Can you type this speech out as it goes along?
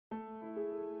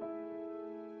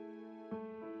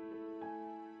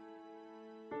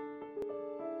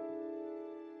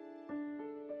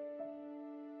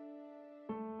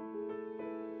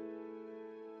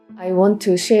I want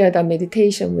to share the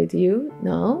meditation with you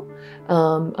now.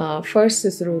 First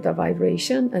through the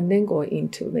vibration and then go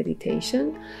into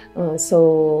meditation.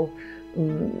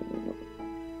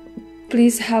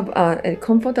 Please have a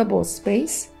comfortable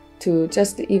space to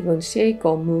just even shake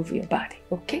or move your body,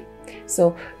 okay?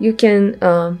 So you can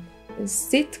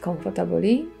sit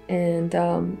comfortably, and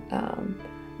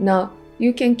now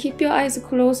you can keep your eyes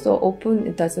closed or open,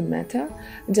 it doesn't matter.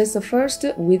 Just first,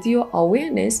 with your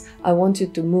awareness, I want you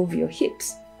to move your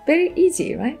hips. Very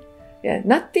easy, right? Yeah,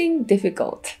 nothing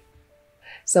difficult.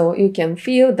 So you can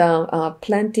feel the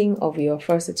planting of your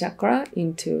first chakra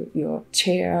into your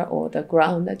chair or the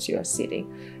ground that you are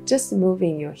sitting. Just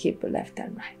moving your hip left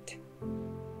and right.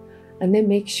 And then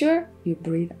make sure you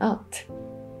breathe out.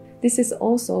 This is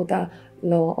also the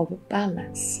law of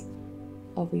balance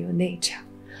of your nature.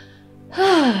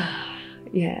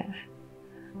 Yeah,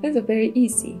 that's very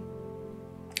easy.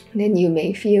 Then you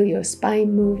may feel your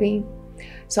spine moving.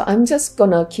 So I'm just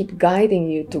gonna keep guiding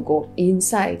you to go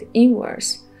inside,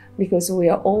 inwards, because we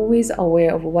are always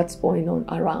aware of what's going on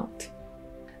around.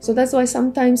 So that's why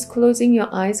sometimes closing your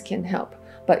eyes can help.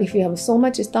 But if you have so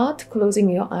much thought, closing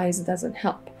your eyes doesn't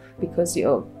help, because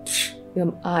your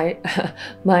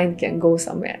mind can go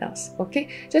somewhere else, okay?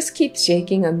 Just keep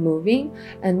shaking and moving,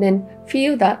 and then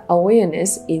feel that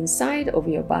awareness inside of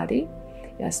your body.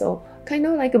 Yeah, so kind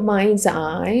of like a mind's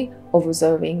eye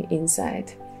observing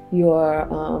inside your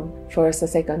first or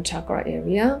second chakra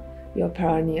area, your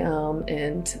perineum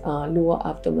and lower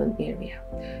abdomen area.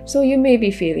 So you may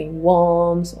be feeling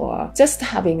warmth or just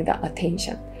having that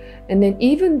attention. And then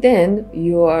even then,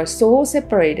 you are so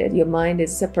separated, your mind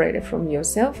is separated from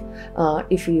yourself.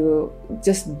 If you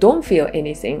just don't feel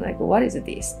anything, like, what is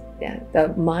this? Yeah,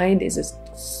 the mind is just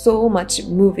so much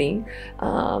moving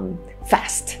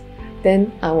fast.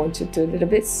 Then I want you to a little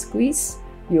bit squeeze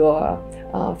your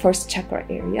first chakra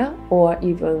area, or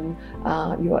even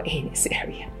your anus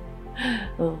area.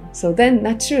 So then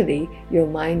naturally, your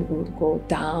mind would go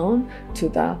down to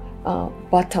the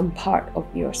bottom part of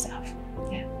yourself.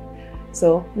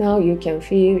 So now you can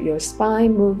feel your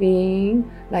spine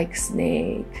moving like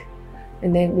snake.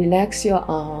 And then relax your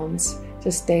arms,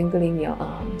 just dangling your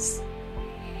arms.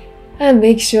 And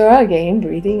make sure again,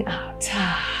 breathing out.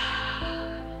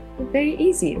 Very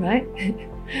easy, right?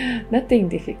 Nothing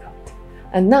difficult.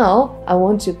 And now I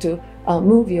want you to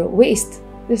move your waist.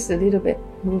 Just a little bit,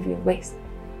 move your waist.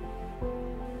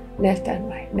 Left and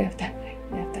right, left and right,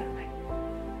 left and right.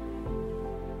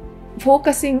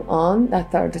 Focusing on the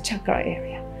third chakra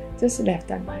area, just left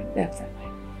and right, left and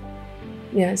right.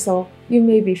 Yeah, so you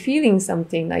may be feeling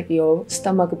something like your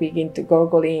stomach begin to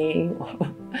gurgling.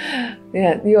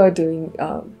 Yeah, you are doing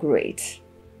great.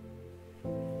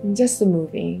 Just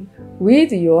moving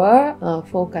with your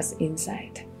focus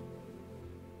inside.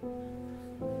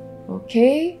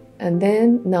 Okay, and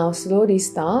then now slowly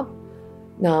stop.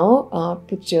 Now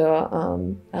put your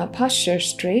posture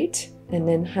straight. And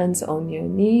then hands on your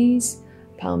knees,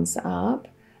 palms up.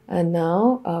 And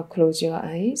now close your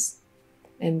eyes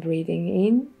and breathing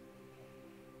in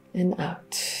and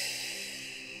out.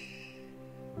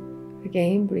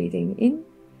 Again, breathing in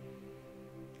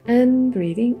and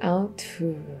breathing out.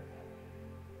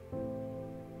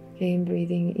 Again,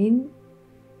 breathing in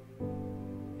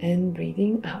and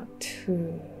breathing out.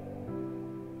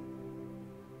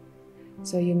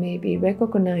 So you may be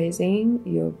recognizing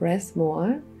your breath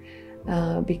more.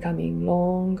 Becoming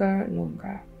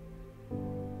longer.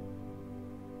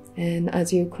 And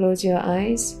as you close your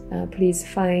eyes, please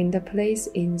find a place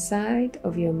inside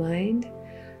of your mind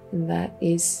that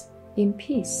is in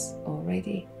peace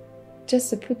already.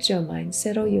 Just put your mind,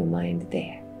 settle your mind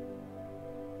there.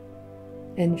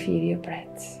 And feel your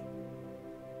breath.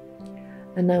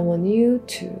 And I want you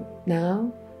to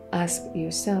now ask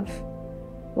yourself,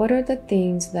 what are the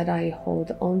things that I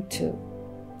hold on to?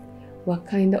 What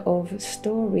kind of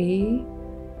story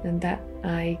and that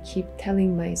I keep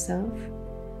telling myself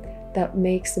that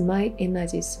makes my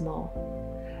energy small?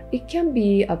 It can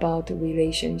be about a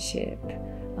relationship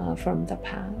from the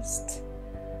past.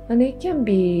 And it can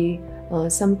be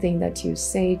something that you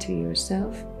say to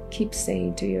yourself, keep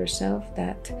saying to yourself,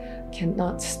 that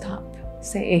cannot stop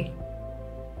saying.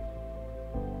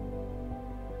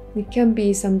 It can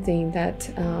be something that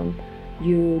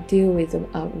you deal with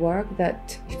at work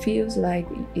that feels like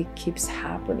it keeps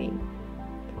happening.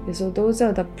 And so those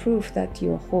are the proof that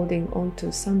you're holding on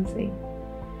to something.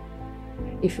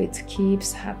 If it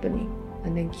keeps happening,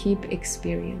 and then keep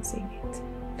experiencing it,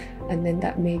 and then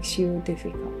that makes you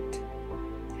difficult.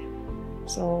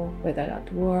 So whether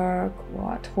at work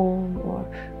or at home or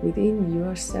within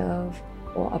yourself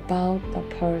or about the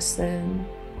person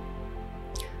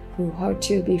who hurt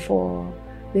you before.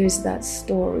 There's that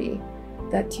story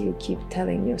that you keep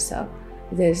telling yourself.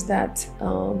 There's that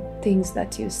things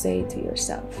that you say to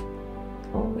yourself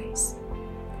always.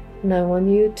 And I want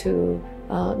you to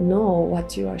know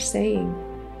what you are saying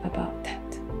about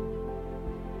that.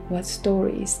 What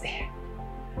story is there?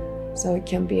 So it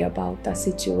can be about the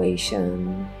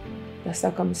situation, the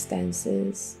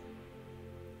circumstances.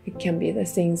 It can be the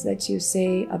things that you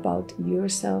say about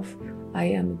yourself. I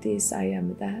am this, I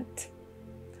am that.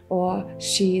 Or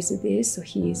she is this, or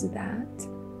he is that.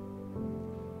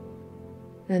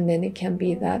 And then it can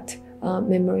be that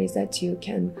memories that you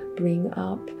can bring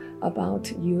up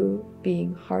about you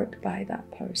being hurt by that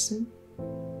person.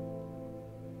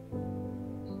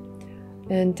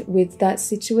 And with that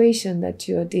situation that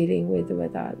you're dealing with,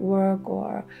 whether at work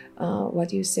or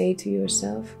what you say to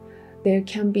yourself, there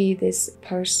can be this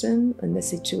person and the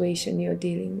situation you're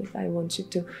dealing with. I want you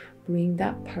to bring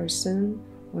that person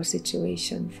or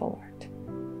situation forward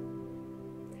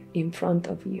in front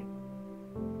of you.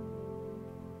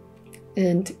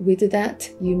 And with that,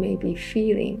 you may be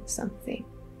feeling something,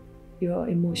 your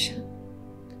emotion.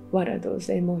 What are those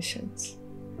emotions?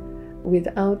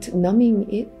 Without numbing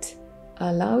it,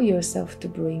 allow yourself to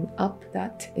bring up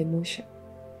that emotion.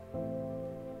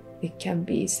 It can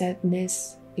be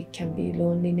sadness, it can be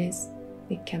loneliness,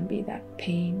 it can be that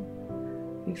pain.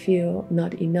 You feel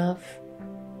not enough.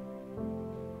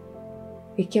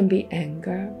 It can be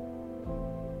anger.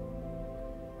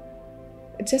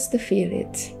 Just to feel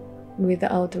it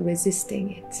without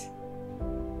resisting it.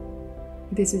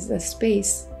 This is a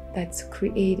space that's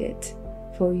created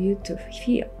for you to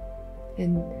feel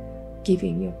and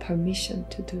giving you permission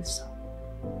to do so.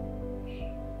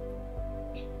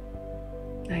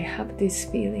 I have these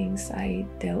feelings. I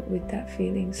dealt with that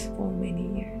feelings for many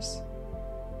years.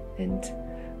 And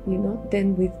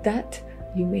then with that,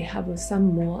 you may have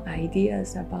some more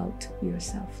ideas about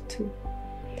yourself too.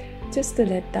 Just to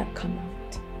let that come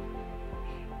out.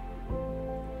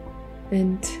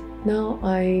 And now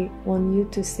I want you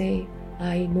to say,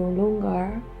 I no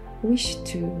longer wish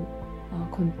to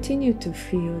continue to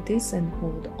feel this and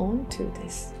hold on to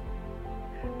this,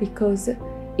 because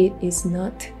it is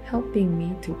not helping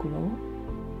me to grow.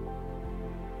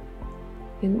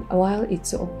 And while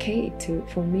it's okay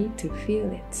for me to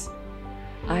feel it,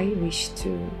 I wish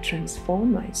to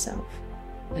transform myself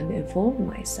and evolve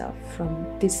myself from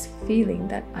this feeling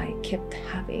that I kept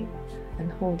having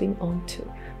and holding on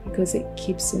to, because it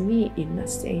keeps me in the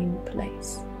same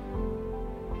place.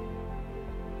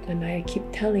 And I keep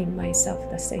telling myself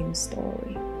the same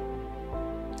story.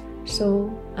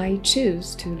 So I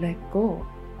choose to let go.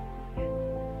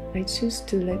 I choose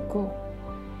to let go.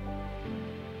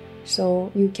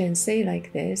 So you can say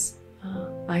like this,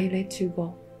 I let you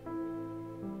go.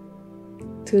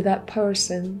 To that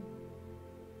person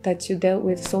that you dealt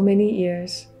with so many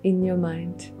years in your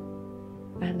mind,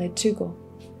 I let you go.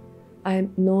 I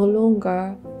no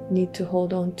longer need to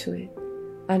hold on to it.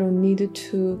 I don't need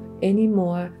to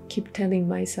anymore keep telling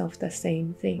myself the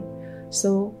same thing.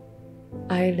 So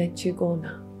I let you go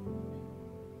now.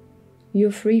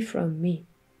 You're free from me.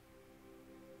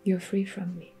 You're free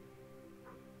from me.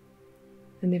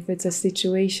 And if it's a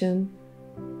situation,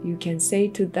 you can say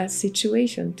to that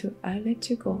situation too, I let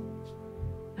you go.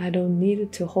 I don't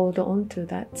need to hold on to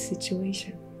that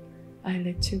situation. I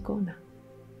let you go now.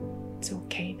 It's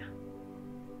okay now.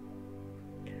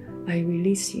 I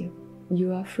release you.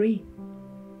 You are free.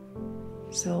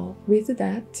 So with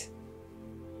that,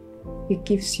 it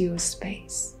gives you a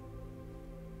space.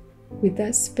 With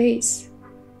that space,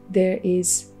 there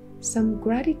is some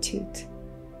gratitude.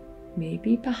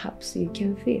 Maybe perhaps you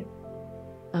can feel,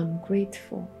 I'm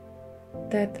grateful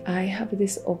that I have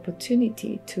this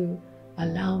opportunity to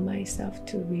allow myself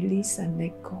to release and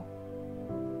let go.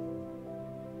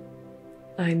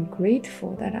 I'm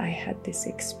grateful that I had this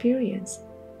experience.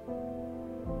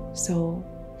 So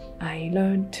I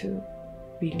learned to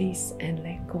release and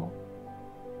let go.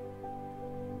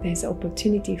 There's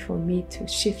opportunity for me to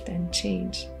shift and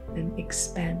change and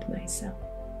expand myself.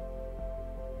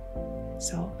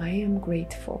 So I am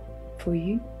grateful for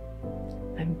you.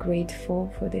 I'm grateful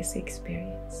for this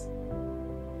experience.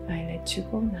 I let you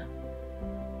go now.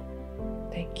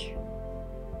 Thank you.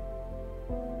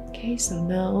 Okay, so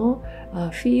now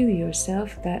feel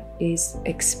yourself that is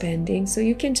expanding. So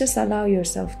you can just allow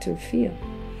yourself to feel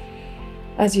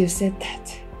as you said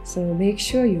that. So make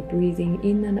sure you're breathing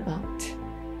in and out,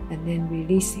 and then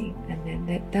releasing, and then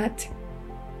let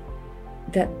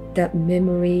that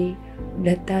memory,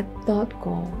 let that thought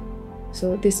go.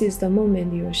 So this is the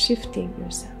moment you're shifting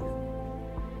yourself.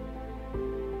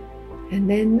 And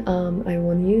then I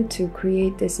want you to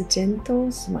create this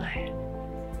gentle smile.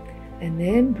 And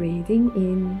then breathing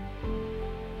in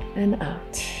and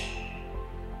out.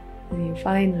 And you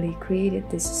finally created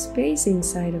this space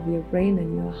inside of your brain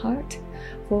and your heart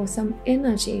for some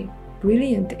energy,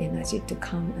 brilliant energy to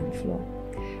come and flow.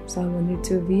 So I want you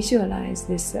to visualize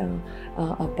this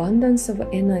abundance of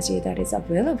energy that is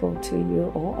available to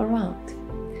you all around.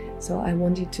 So I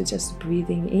want you to just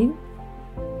breathing in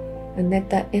and let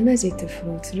that energy to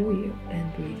flow through you,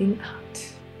 and breathing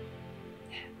out.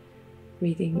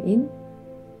 Breathing in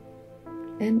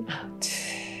and out.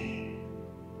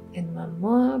 And one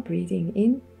more, breathing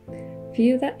in.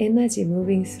 Feel that energy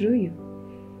moving through you,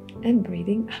 and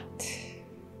breathing out.